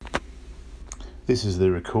This is the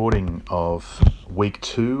recording of week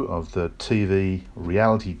 2 of the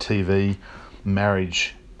reality TV,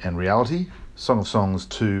 Marriage and Reality, Song of Songs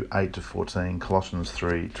 2, 8-14, Colossians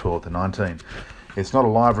 3, 12-19. It's not a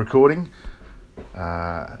live recording.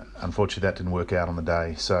 Unfortunately, that didn't work out on the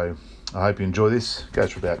day. So I hope you enjoy this. It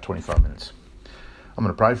goes for about 25 minutes. I'm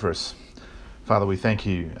going to pray for us. Father, we thank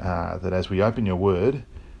you that as we open your word,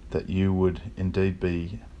 that you would indeed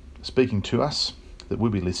be speaking to us, that we'll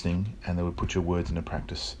be listening, and that we'll put your words into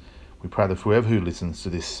practice. We pray that whoever who listens to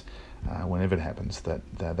this, whenever it happens, that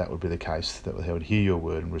would be the case, that they would hear your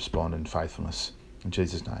word and respond in faithfulness. In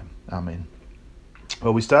Jesus' name, amen.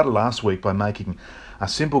 Well, we started last week by making a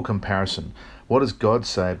simple comparison. What does God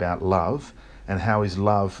say about love, and how is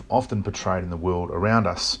love often portrayed in the world around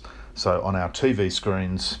us? So on our TV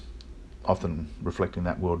screens, often reflecting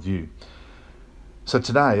that worldview. So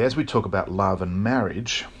today, as we talk about love and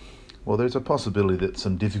marriage, well, there's a possibility that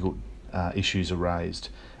some difficult issues are raised.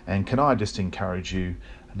 And can I just encourage you,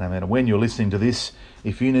 no matter when you're listening to this,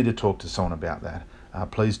 if you need to talk to someone about that,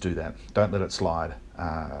 please do that. Don't let it slide.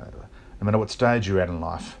 No matter what stage you're at in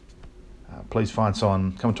life, please find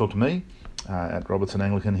someone, come and talk to me at Robertson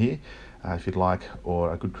Anglican here, if you'd like,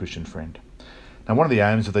 or a good Christian friend. Now, one of the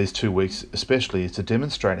aims of these 2 weeks especially is to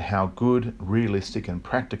demonstrate how good, realistic and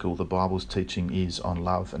practical the Bible's teaching is on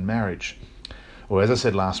love and marriage. Or as I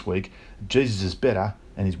said last week, Jesus is better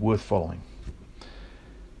and is worth following.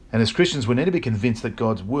 And as Christians, we need to be convinced that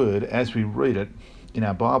God's word, as we read it in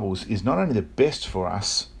our Bibles, is not only the best for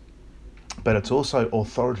us, but it's also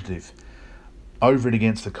authoritative over and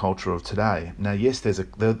against the culture of today. Now, yes, there's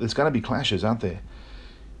going to be clashes, aren't there?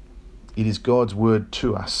 It is God's word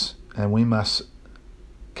to us, and we must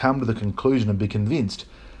come to the conclusion and be convinced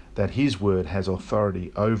that his word has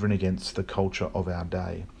authority over and against the culture of our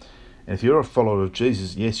day. And if you're a follower of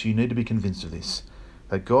Jesus, yes, you need to be convinced of this,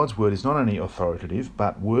 that God's word is not only authoritative,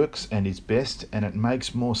 but works and is best, and it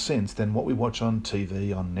makes more sense than what we watch on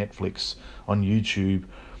TV, on Netflix, on YouTube,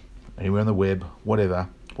 anywhere on the web, whatever,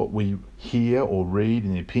 what we hear or read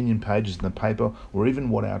in the opinion pages in the paper, or even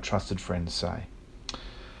what our trusted friends say.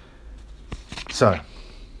 So,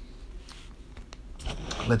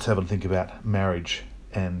 let's have a think about marriage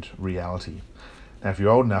and reality. Now, if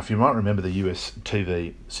you're old enough, you might remember the US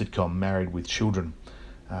TV sitcom Married with Children,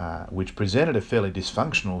 which presented a fairly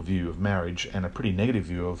dysfunctional view of marriage and a pretty negative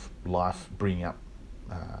view of life bringing up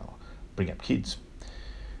kids.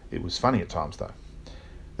 It was funny at times, though.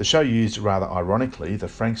 The show used, rather ironically, the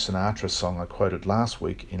Frank Sinatra song I quoted last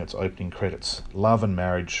week in its opening credits. Love and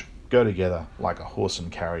marriage go together like a horse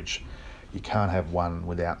and carriage. You can't have one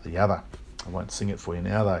without the other. I won't sing it for you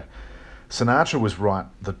now, though. Sinatra was right,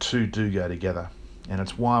 the two do go together. And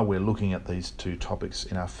it's why we're looking at these 2 topics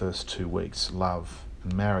in our first 2 weeks, love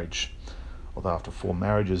and marriage. Although after 4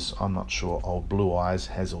 marriages, I'm not sure old Blue Eyes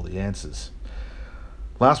has all the answers.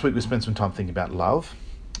 Last week we spent some time thinking about love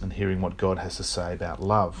and hearing what God has to say about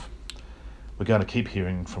love. We're going to keep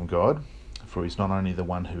hearing from God, for he's not only the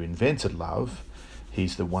one who invented love,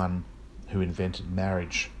 he's the one who invented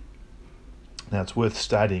marriage. Now, it's worth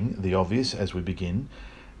stating the obvious as we begin.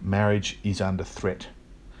 Marriage is under threat.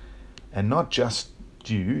 And not just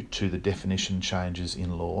due to the definition changes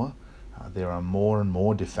in law. There are more and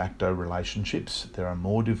more de facto relationships. There are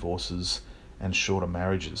more divorces and shorter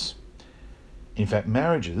marriages. In fact,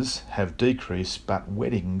 marriages have decreased, but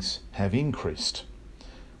weddings have increased.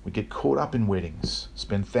 We get caught up in weddings,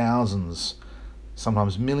 spend thousands,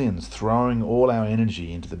 sometimes millions, throwing all our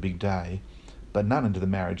energy into the big day, but none into the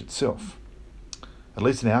marriage itself. At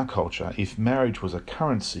least in our culture, if marriage was a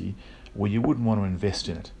currency, well, you wouldn't want to invest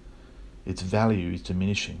in it. Its value is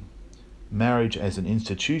diminishing. Marriage as an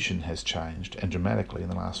institution has changed, and dramatically in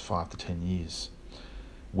the last 5 to 10 years.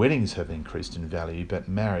 Weddings have increased in value, but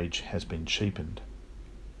marriage has been cheapened.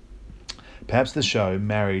 Perhaps the show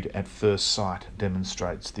Married at First Sight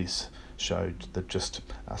demonstrates this show that just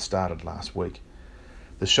started last week.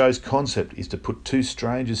 The show's concept is to put 2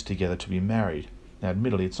 strangers together to be married. Now,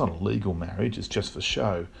 admittedly, it's not a legal marriage, it's just for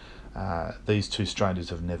show. These 2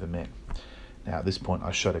 strangers have never met. Now, at this point,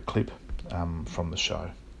 I showed a clip from the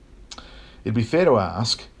show. It'd be fair to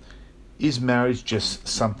ask, is marriage just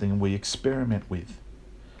something we experiment with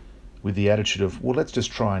the attitude of, well, let's just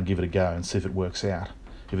try and give it a go and see if it works out.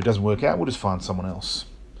 If it doesn't work out, we'll just find someone else.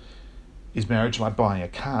 Is marriage like buying a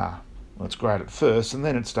car? Well, it's great at first, and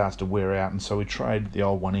then it starts to wear out, and so we trade the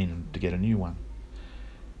old one in to get a new one.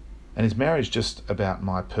 And is marriage just about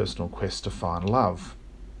my personal quest to find love?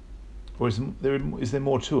 Or is there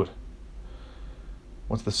more to it?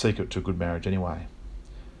 What's the secret to a good marriage anyway?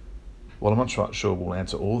 Well, I'm not sure we'll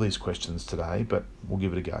answer all these questions today, but we'll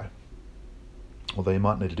give it a go. although you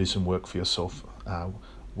might need to do some work for yourself,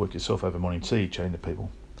 work yourself over morning tea, chatting to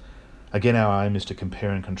people. Again, our aim is to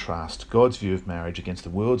compare and contrast God's view of marriage against the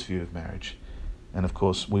world's view of marriage. And of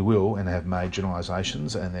course, we will and have made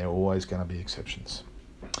generalisations, and there are always going to be exceptions.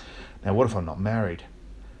 Now, what if I'm not married?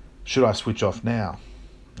 Should I switch off now?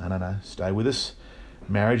 No, stay with us.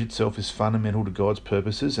 Marriage itself is fundamental to God's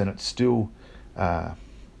purposes, and it's still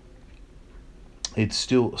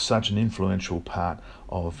such an influential part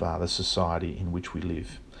of the society in which we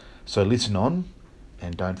live. So listen on,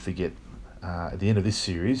 and don't forget, at the end of this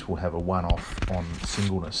series, we'll have a one-off on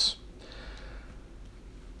singleness.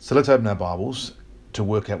 So let's open our Bibles to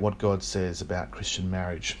work out what God says about Christian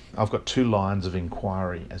marriage. I've got two lines of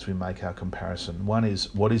inquiry as we make our comparison. One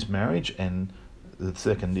is, what is marriage? And the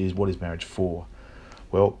second is, what is marriage for?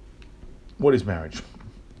 Well, what is marriage?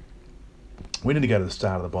 We need to go to the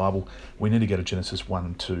start of the Bible. We need to go to Genesis 1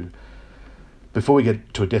 and 2. Before we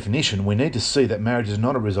get to a definition, we need to see that marriage is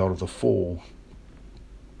not a result of the fall.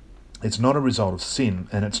 It's not a result of sin,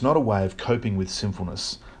 and it's not a way of coping with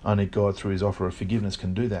sinfulness. Only God, through his offer of forgiveness,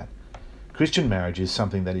 can do that. Christian marriage is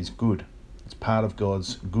something that is good. It's part of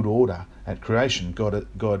God's good order at creation.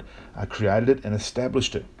 God created it and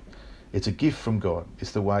established it. It's a gift from God.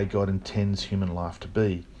 It's the way God intends human life to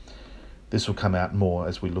be. This will come out more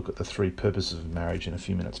as we look at the three purposes of marriage in a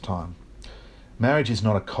few minutes' time. Marriage is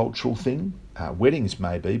not a cultural thing. Weddings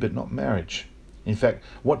may be, but not marriage. In fact,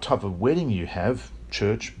 what type of wedding you have,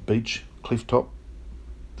 church, beach, clifftop,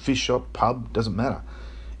 fish shop, pub, doesn't matter.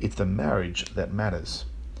 It's the marriage that matters.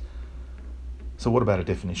 So what about a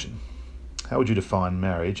definition? How would you define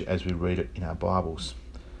marriage as we read it in our Bibles?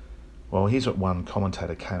 Well, here's what one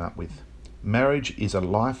commentator came up with. Marriage is a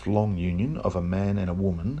lifelong union of a man and a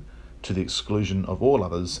woman to the exclusion of all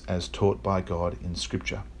others as taught by God in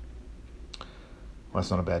Scripture. Well, that's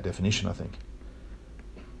not a bad definition, I think.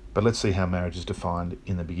 But let's see how marriage is defined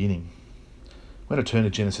in the beginning. We're going to turn to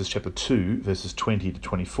Genesis chapter 2, verses 20 to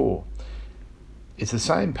 24. It's the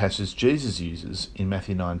same passage Jesus uses in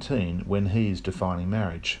Matthew 19 when he is defining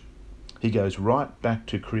marriage. He goes right back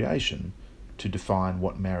to creation to define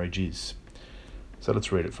what marriage is. So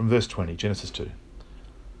let's read it from verse 20, Genesis 2.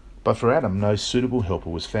 But for Adam no suitable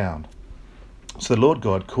helper was found. So the Lord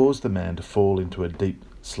God caused the man to fall into a deep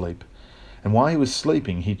sleep. And while he was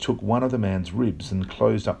sleeping, he took one of the man's ribs and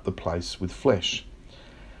closed up the place with flesh.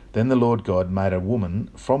 Then the Lord God made a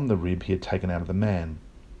woman from the rib he had taken out of the man.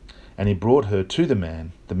 And he brought her to the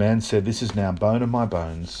man. The man said, "This is now bone of my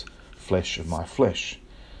bones, flesh of my flesh.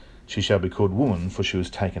 She shall be called woman, for she was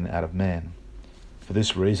taken out of man. For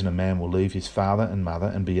this reason a man will leave his father and mother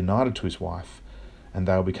and be united to his wife, and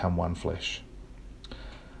they will become one flesh."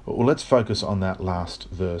 Well, let's focus on that last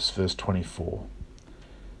verse, verse 24.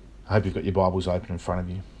 I hope you've got your Bibles open in front of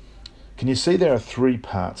you. Can you see there are three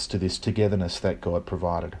parts to this togetherness that God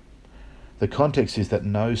provided? The context is that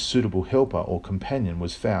no suitable helper or companion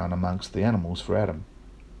was found amongst the animals for Adam.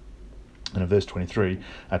 And in verse 23,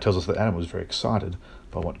 it tells us that Adam was very excited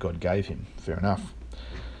by what God gave him. Fair enough.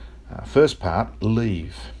 First part,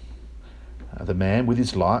 leave. The man with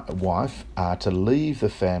his wife are to leave the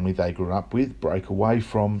family they grew up with, break away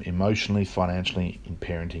from emotionally, financially, in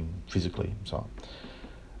parenting, physically, and so on.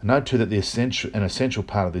 Note too that an essential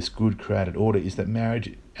part of this good created order is that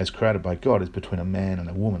marriage, as created by God, is between a man and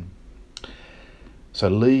a woman. So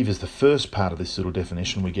leave is the first part of this little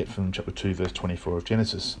definition we get from chapter 2, verse 24 of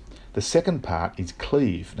Genesis. The second part is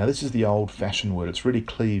cleave. Now this is the old-fashioned word. It's really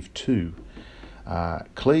cleave to.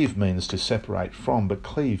 Cleave means to separate from, but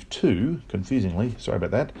cleave to, confusingly, sorry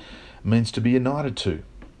about that, means to be united to.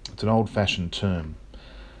 It's an old-fashioned term.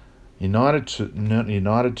 United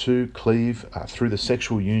to, cleave, through the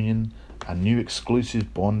sexual union, a new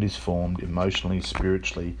exclusive bond is formed emotionally,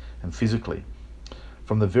 spiritually, and physically.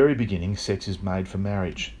 From the very beginning, sex is made for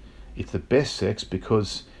marriage. It's the best sex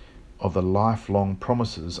because of the lifelong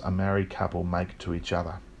promises a married couple make to each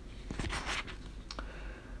other.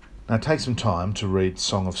 Now take some time to read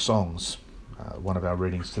Song of Songs, one of our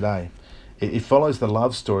readings today. It follows the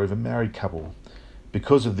love story of a married couple.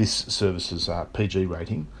 Because of this service's PG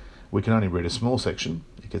rating, we can only read a small section.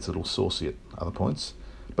 It gets a little saucy at other points,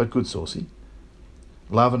 but good saucy.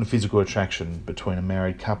 Love and physical attraction between a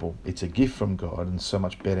married couple. It's a gift from God and so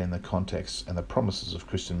much better in the context and the promises of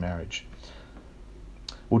Christian marriage.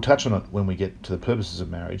 We'll touch on it when we get to the purposes of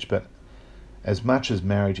marriage, but as much as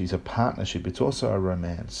marriage is a partnership, it's also a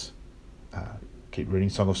romance. Keep reading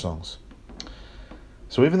Song of Songs.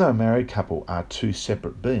 So even though a married couple are two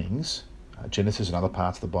separate beings, Genesis and other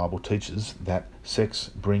parts of the Bible teaches that sex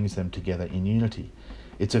brings them together in unity.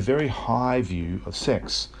 It's a very high view of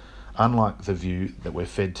sex, unlike the view that we're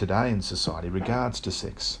fed today in society regards to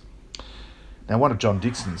sex. Now, one of John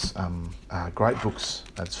Dixon's great books,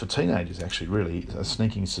 it's for teenagers actually, really, A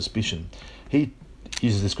Sneaking Suspicion, he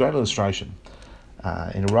uses this great illustration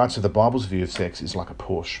and he writes that the Bible's view of sex is like a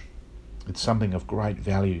Porsche. It's something of great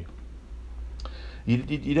value. You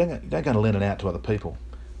don't go and lend it out to other people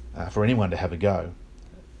for anyone to have a go.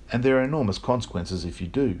 And there are enormous consequences if you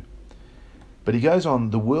do. But he goes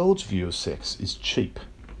on, the world's view of sex is cheap.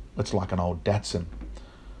 It's like an old Datsun.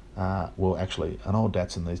 Well, actually, an old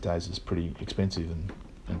Datsun these days is pretty expensive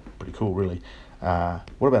and pretty cool, really.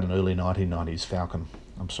 What about an early 1990s Falcon?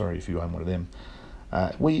 I'm sorry if you own one of them.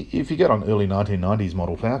 If you get on early 1990s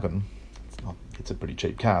model Falcon, it's a pretty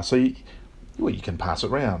cheap car. So you can pass it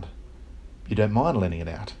round. You don't mind lending it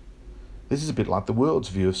out. This is a bit like the world's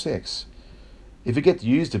view of sex. If it gets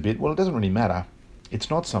used a bit, well, it doesn't really matter. It's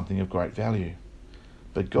not something of great value.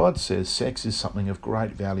 But God says sex is something of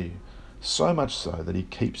great value, so much so that he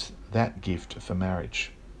keeps that gift for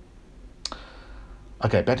marriage.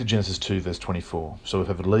 Okay, back to Genesis 2, verse 24. So we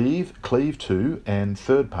have cleave to, and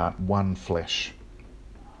third part, one flesh.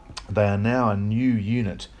 They are now a new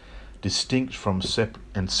unit, distinct from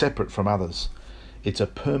separate from others. It's a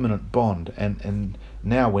permanent bond. And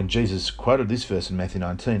now when Jesus quoted this verse in Matthew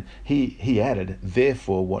 19, he added,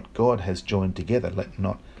 therefore what God has joined together,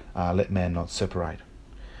 let man not separate.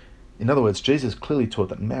 In other words, Jesus clearly taught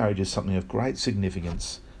that marriage is something of great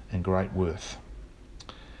significance and great worth.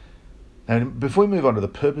 Now, before we move on to the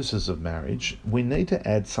purposes of marriage, we need to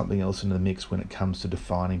add something else into the mix when it comes to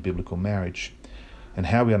defining biblical marriage and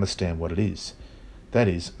how we understand what it is. That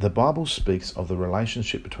is, the Bible speaks of the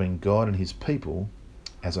relationship between God and his people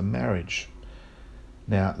as a marriage.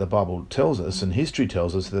 Now, the Bible tells us, and history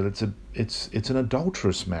tells us, that it's an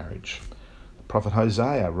adulterous marriage. The prophet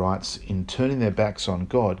Hosea writes, in turning their backs on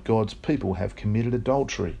God, God's people have committed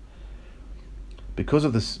adultery. Because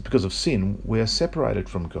of sin, we are separated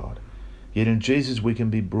from God. Yet in Jesus we can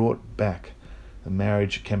be brought back. The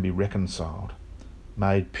marriage can be reconciled,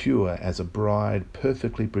 made pure as a bride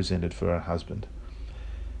perfectly presented for her husband.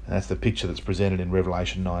 And that's the picture that's presented in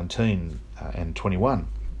Revelation 19 and 21.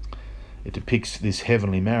 It depicts this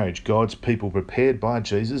heavenly marriage, God's people prepared by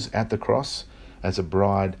Jesus at the cross as a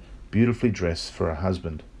bride beautifully dressed for her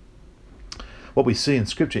husband. What we see in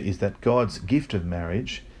Scripture is that God's gift of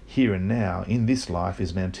marriage, here and now, in this life,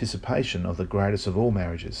 is an anticipation of the greatest of all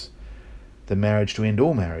marriages, the marriage to end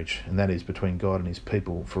all marriage, and that is between God and his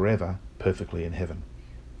people forever, perfectly in heaven,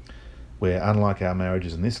 where, unlike our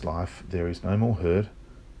marriages in this life, there is no more hurt,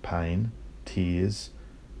 pain, tears,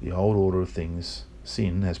 the old order of things,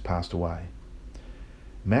 sin has passed away.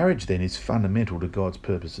 Marriage, then, is fundamental to God's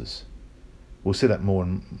purposes. We'll see that more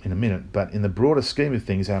in a minute, but in the broader scheme of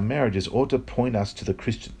things, our marriages ought to point us to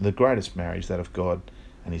the greatest marriage, that of God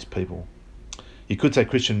and his people. You could say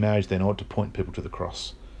Christian marriage then ought to point people to the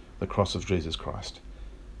cross of Jesus Christ.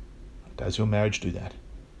 Does your marriage do that?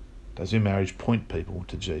 Does your marriage point people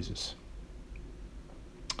to Jesus?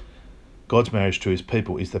 God's marriage to his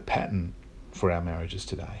people is the pattern for our marriages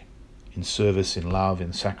today. In service, in love,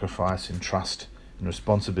 in sacrifice, in trust, in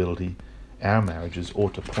responsibility, our marriages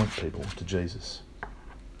ought to point people to Jesus.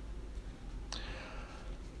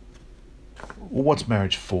 Well, what's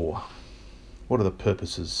marriage for? What are the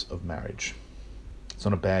purposes of marriage? It's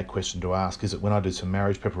not a bad question to ask, is it? When I do some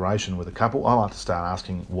marriage preparation with a couple, I like to start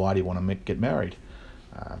asking, why do you want to get married?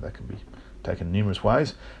 That can be taken in numerous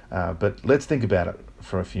ways, but let's think about it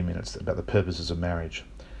for a few minutes, about the purposes of marriage.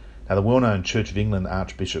 Now, the well-known Church of England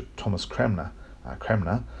Archbishop Thomas Cranmer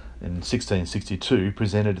in 1662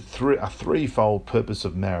 presented a threefold purpose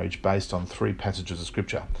of marriage based on three passages of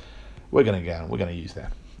Scripture. We're going to use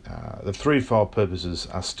that. The threefold purposes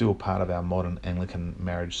are still part of our modern Anglican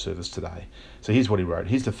marriage service today. So here's what he wrote.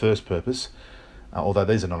 Here's the first purpose, although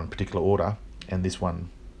these are not in particular order, and this one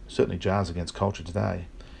certainly jars against culture today.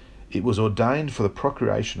 It was ordained for the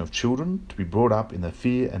procreation of children to be brought up in the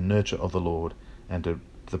fear and nurture of the Lord and to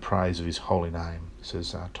the praise of his holy name,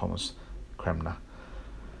 says Thomas Cranmer.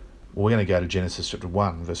 Well, we're going to go to Genesis chapter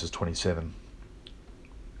 1, verses 27.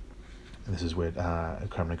 And this is where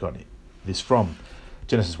Cranmer got this from.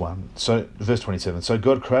 Genesis 1, so verse 27. So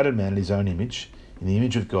God created man in his own image. In the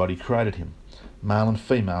image of God he created him. Male and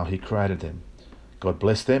female he created them. God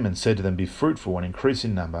blessed them and said to them, be fruitful and increase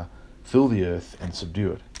in number, fill the earth and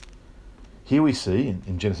subdue it. Here we see,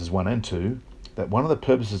 in Genesis 1 and 2, that one of the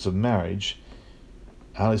purposes of marriage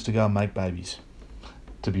is to go and make babies,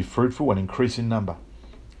 to be fruitful and increase in number.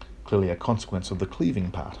 Clearly a consequence of the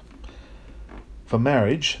cleaving part. For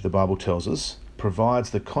marriage, the Bible tells us, provides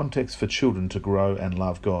the context for children to grow and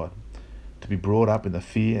love God, to be brought up in the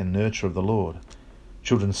fear and nurture of the Lord.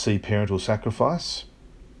 Children see parental sacrifice,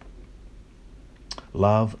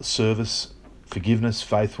 love, service, forgiveness,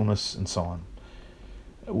 faithfulness, and so on.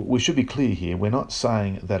 We should be clear here. We're not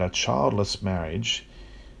saying that a childless marriage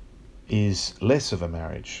is less of a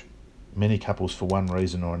marriage. Many couples, for one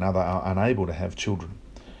reason or another, are unable to have children.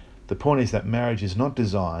 The point is that marriage is not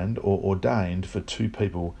designed or ordained for two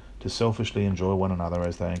people to selfishly enjoy one another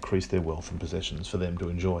as they increase their wealth and possessions for them to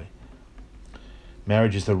enjoy.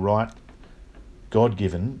 Marriage is the right,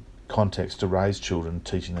 God-given context to raise children,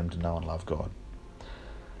 teaching them to know and love God.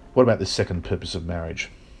 What about the second purpose of marriage?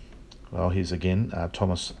 Well, here's again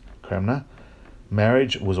Thomas Cranmer.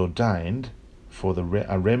 Marriage was ordained for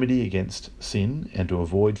a remedy against sin and to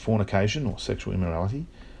avoid fornication or sexual immorality,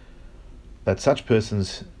 that such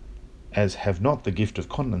persons as have not the gift of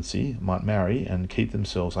continency might marry and keep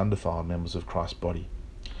themselves undefiled members of Christ's body.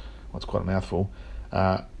 Well, it's quite a mouthful.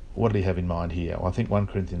 What did he have in mind here? Well, I think 1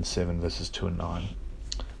 Corinthians 7 verses 2 and 9.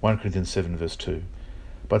 1 Corinthians 7 verse 2.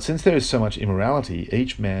 But since there is so much immorality,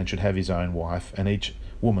 each man should have his own wife and each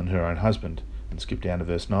woman her own husband. And skip down to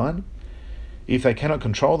verse 9. If they cannot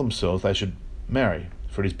control themselves, they should marry,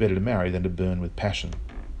 for it is better to marry than to burn with passion.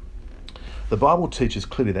 The Bible teaches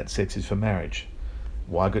clearly that sex is for marriage.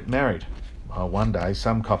 Why get married? Well, one day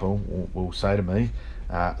some couple will say to me,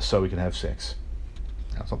 so we can have sex.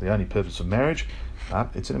 Now, it's not the only purpose of marriage, but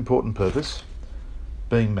it's an important purpose.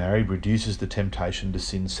 Being married reduces the temptation to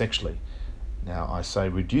sin sexually. Now, I say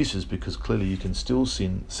reduces because clearly you can still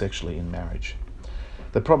sin sexually in marriage.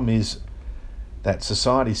 The problem is that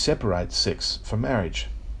society separates sex from marriage.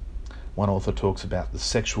 One author talks about the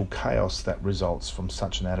sexual chaos that results from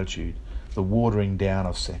such an attitude, the watering down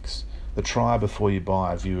of sex, the try before you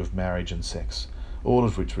buy view of marriage and sex, all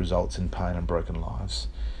of which results in pain and broken lives.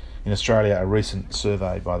 In Australia, a recent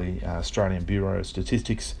survey by the Australian Bureau of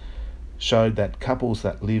Statistics showed that couples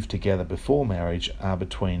that live together before marriage are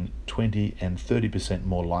between 20 and 30%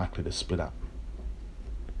 more likely to split up.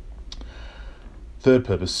 Third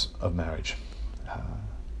purpose of marriage,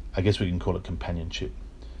 I guess we can call it companionship.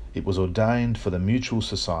 It was ordained for the mutual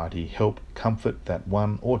society, help, comfort that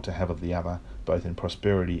one ought to have of the other, both in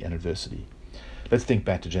prosperity and adversity. Let's think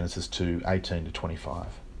back to Genesis 2:18 to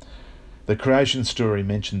 25. The creation story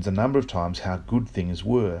mentions a number of times how good things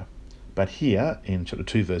were, but here, in chapter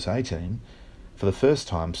 2 verse 18, for the first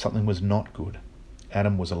time something was not good.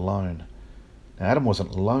 Adam was alone. Now, Adam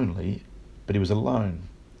wasn't lonely, but he was alone.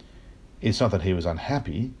 It's not that he was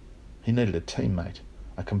unhappy, he needed a teammate,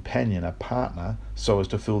 a companion, a partner, so as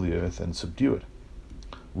to fill the earth and subdue it.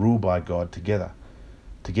 Ruled by God together.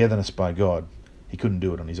 Togetherness by God. He couldn't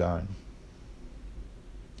do it on his own.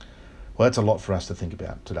 Well, that's a lot for us to think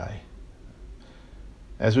about today.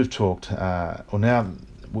 As we've talked, now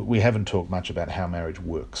we haven't talked much about how marriage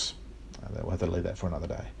works. We'll have to leave that for another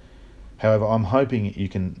day. However, I'm hoping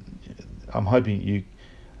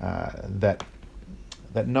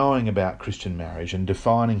that knowing about Christian marriage and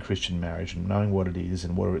defining Christian marriage and knowing what it is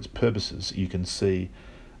and what are its purposes, you can see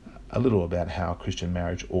a little about how Christian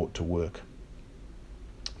marriage ought to work.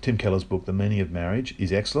 Tim Keller's book, The Meaning of Marriage,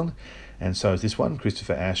 is excellent, and so is this one,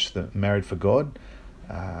 Christopher Ash, The Married for God.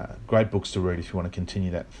 Great books to read if you want to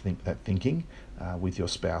continue that thinking with your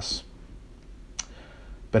spouse.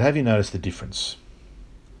 But have you noticed the difference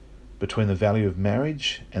between the value of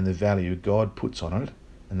marriage and the value God puts on it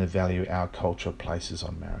and the value our culture places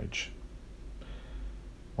on marriage?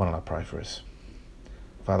 Why don't I pray for us?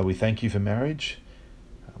 Father, we thank you for marriage.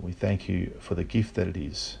 We thank you for the gift that it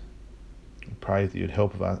is. We pray that you'd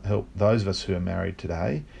help those of us who are married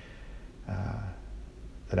today,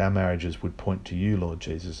 that our marriages would point to you, Lord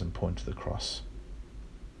Jesus, and point to the cross.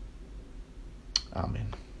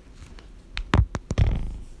 Amen.